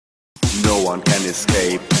no one can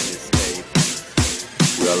escape.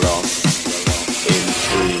 We are lost in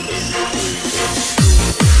dreams.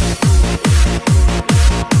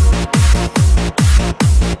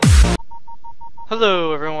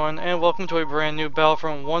 Hello everyone, and welcome to a brand new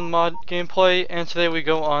Battlefront 1 mod gameplay, and today we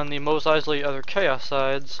go on the Mos Eisley Other Chaos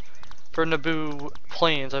sides for Naboo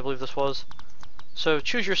Plains, I believe this was. So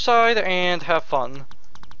choose your side and have fun.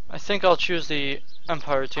 I think I'll choose the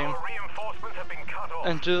Empire team.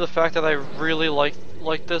 And due to the fact that I really like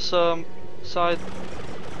this side,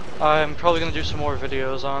 I'm probably going to do some more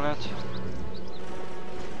videos on it.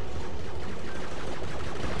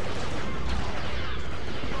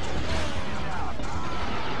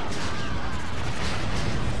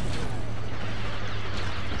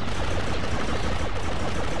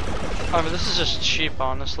 I mean, this is just cheap,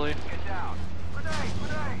 honestly.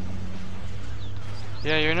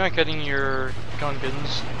 Yeah, you're not getting your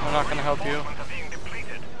Gungans. I'm not gonna help you.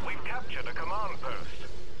 We've captured a command post.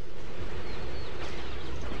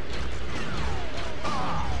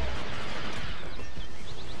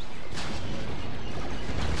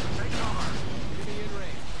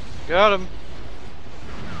 Got him.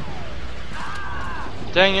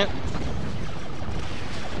 Dang it.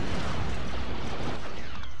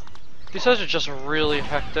 These guys are just really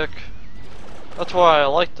hectic. That's why I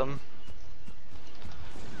like them.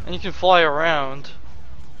 And you can fly around.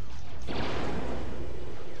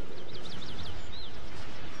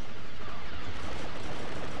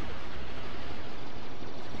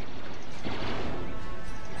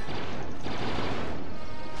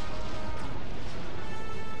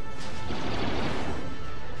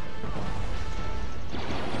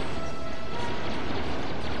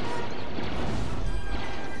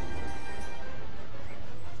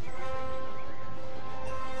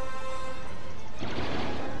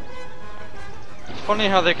 Funny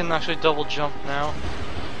how they can actually double jump now.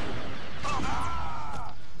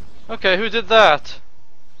 Okay, who did that?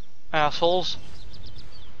 Assholes.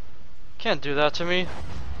 Can't do that to me.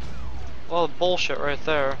 A lot of bullshit right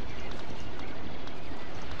there.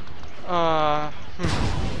 Ha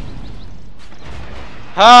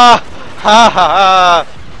ha ha!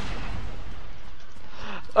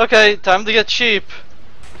 Okay, time to get cheap.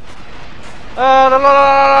 La la la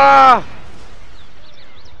la!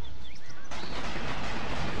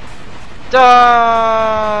 Die!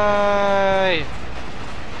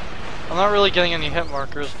 I'm not really getting any hit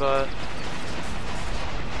markers, but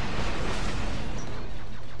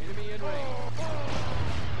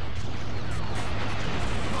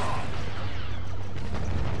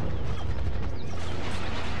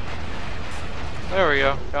there we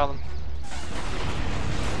go, got them.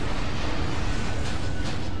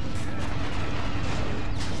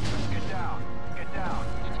 Get down, get down.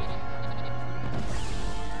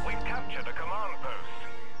 We've captured a command post.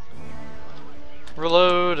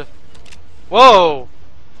 Reload. Whoa!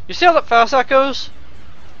 You see how that fast that goes?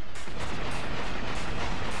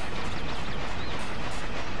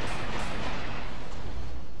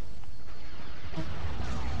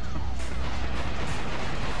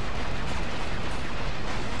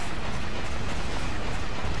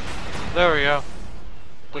 There we go.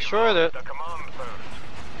 Destroyed it. The command post.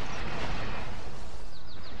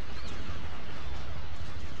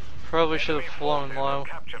 Probably should have flown low.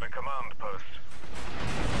 Captured a command post.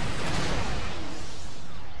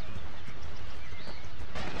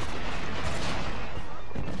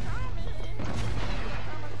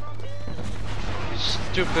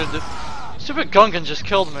 Stupid Gungan just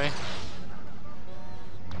killed me.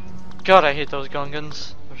 God, I hate those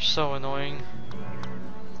Gungans. They're so annoying.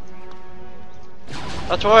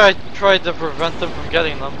 That's why I tried to prevent them from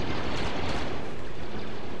getting them.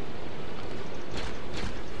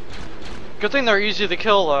 Good thing they're easy to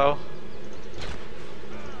kill, though.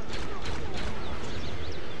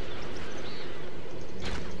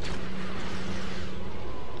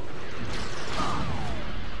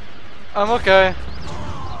 I'm okay.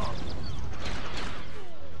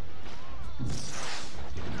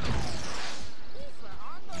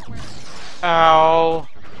 Ow.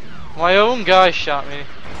 My own guy shot me.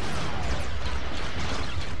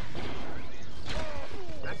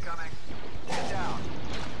 They're coming. Get down.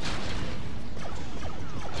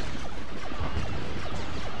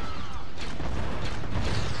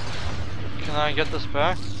 Can I get this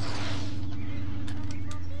back?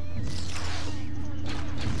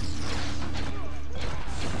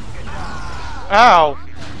 Ow!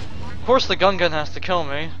 Of course the Gungan has to kill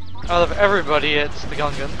me. Out of everybody, it's the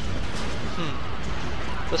Gungan.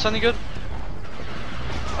 This any good?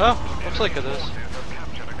 Oh, looks like it is.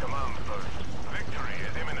 Captured a command post. Victory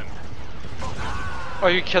is imminent. Are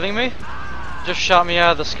you kidding me? Just shot me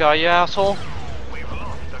out of the sky, you asshole. We've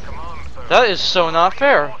lost a command post. That is so not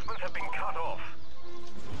fair. Reinforcements have been cut off.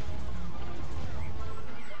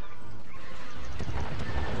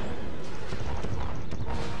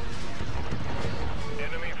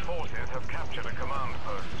 Enemy forces have captured a command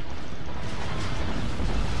post.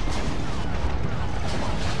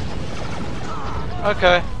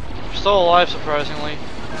 Okay. Still alive, surprisingly.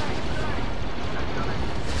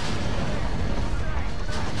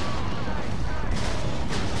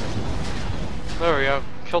 There we go.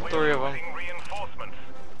 Killed 3 of them. Waiting reinforcements.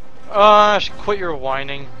 Quit your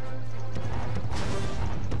whining.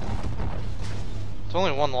 There's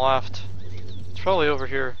only one left. It's probably over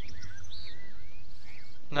here.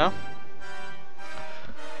 No?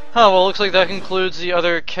 Huh, well, looks like that concludes the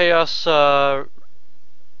other Chaos,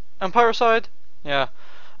 Empire side? Yeah.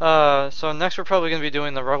 So next we're probably going to be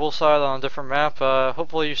doing the Rebel side on a different map.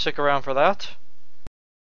 Hopefully you stick around for that.